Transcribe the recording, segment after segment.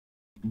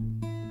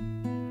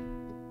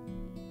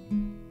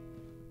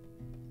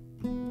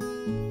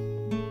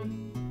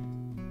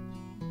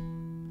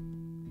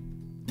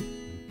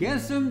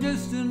Guess I'm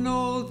just an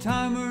old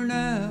timer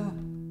now,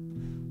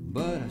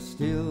 but I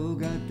still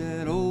got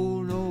that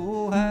old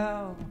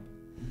know-how.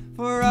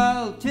 For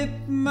I'll tip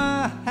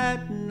my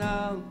hat and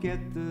I'll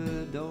get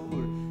the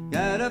door.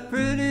 Got a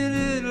pretty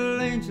little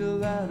angel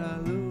that I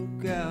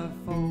look out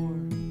for.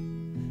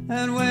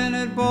 And when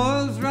it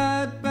boils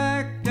right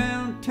back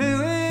down to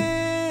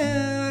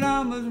it,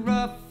 I'm as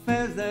rough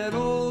as that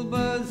old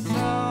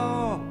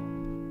buzzsaw,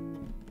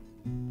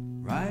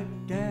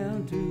 right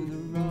down to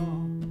the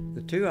raw.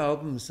 The two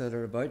albums that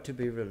are about to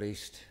be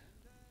released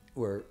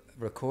were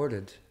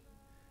recorded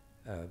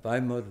by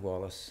Mud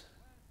Wallace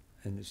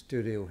in the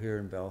studio here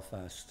in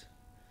Belfast.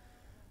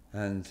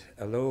 And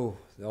although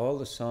all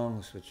the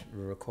songs which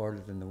were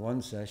recorded in the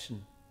one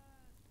session,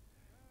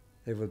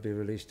 they will be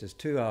released as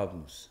two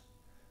albums.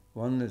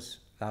 One is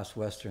Last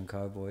Western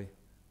Cowboy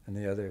and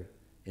the other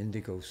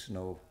Indigo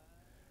Snow.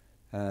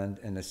 And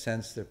in a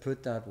sense they're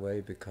put that way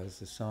because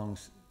the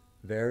songs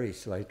vary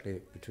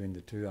slightly between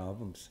the two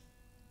albums.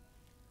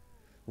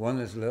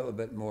 One is a little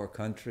bit more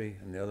country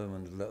and the other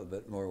one is a little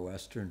bit more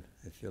western,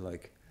 if you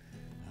like.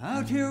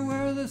 Out here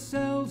where the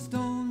cells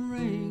don't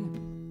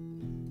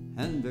ring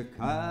and the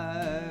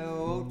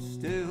coyote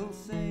still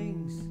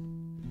sings,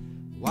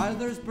 while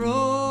there's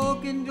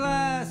broken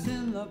glass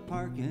in the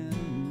parking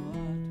lot,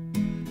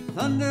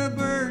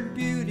 Thunderbird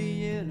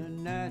beauty in a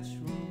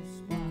natural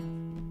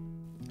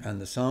spot.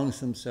 And the songs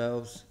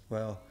themselves,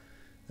 well,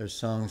 they're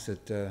songs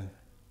that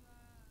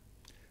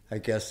I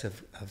guess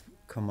have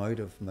come out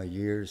of my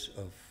years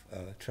of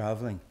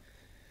traveling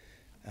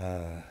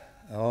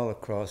all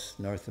across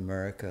North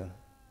America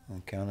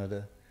and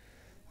Canada,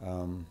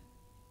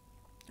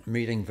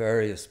 meeting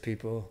various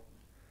people,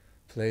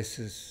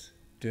 places,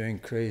 doing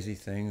crazy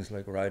things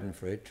like riding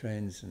freight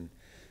trains and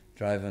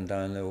driving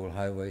down the old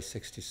Highway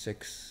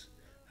 66,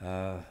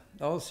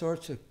 all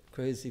sorts of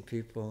crazy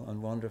people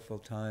and wonderful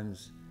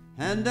times.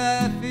 And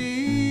I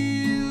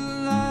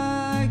feel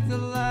like the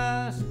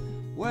last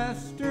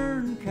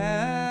Western cowboy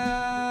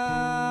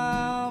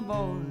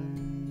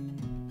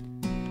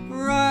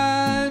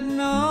riding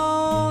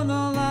on the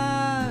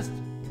last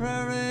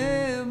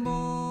prairie moonrise,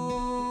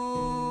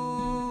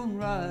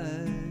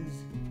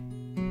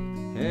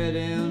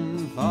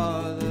 heading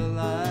for the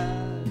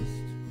last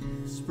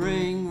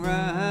spring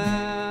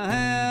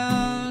roundup,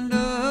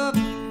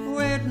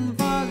 waiting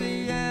for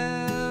the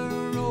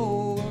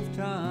arrow of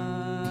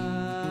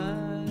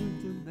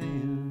time to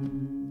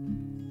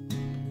bend,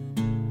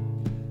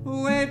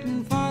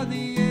 waiting for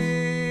the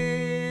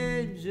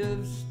age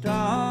of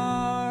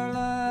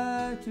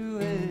starlight to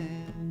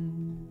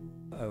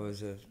end. I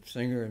was a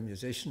singer and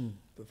musician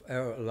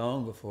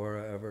long before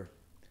I ever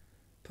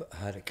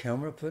had a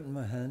camera put in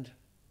my hand.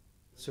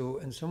 So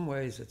in some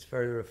ways it's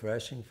very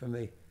refreshing for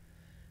me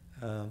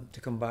to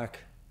come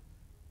back,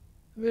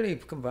 really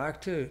come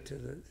back to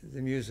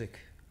the music,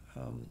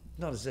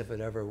 not as if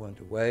it ever went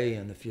away.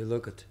 And if you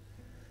look at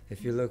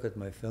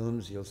my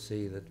films, you'll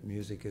see that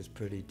music is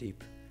pretty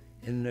deep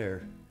in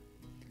there,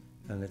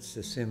 and it's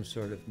the same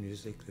sort of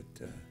music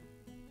that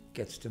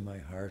gets to my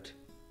heart,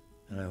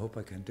 and I hope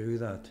I can do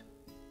that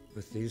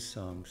with these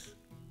songs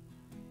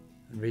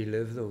and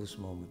relive those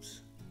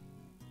moments,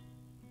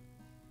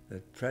 the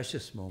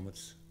precious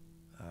moments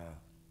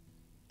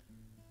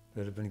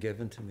that have been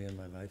given to me in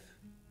my life.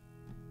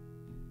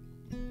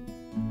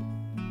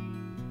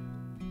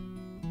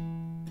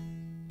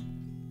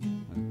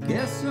 I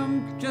guess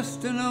I'm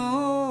just an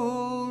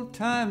old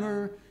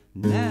timer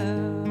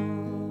now.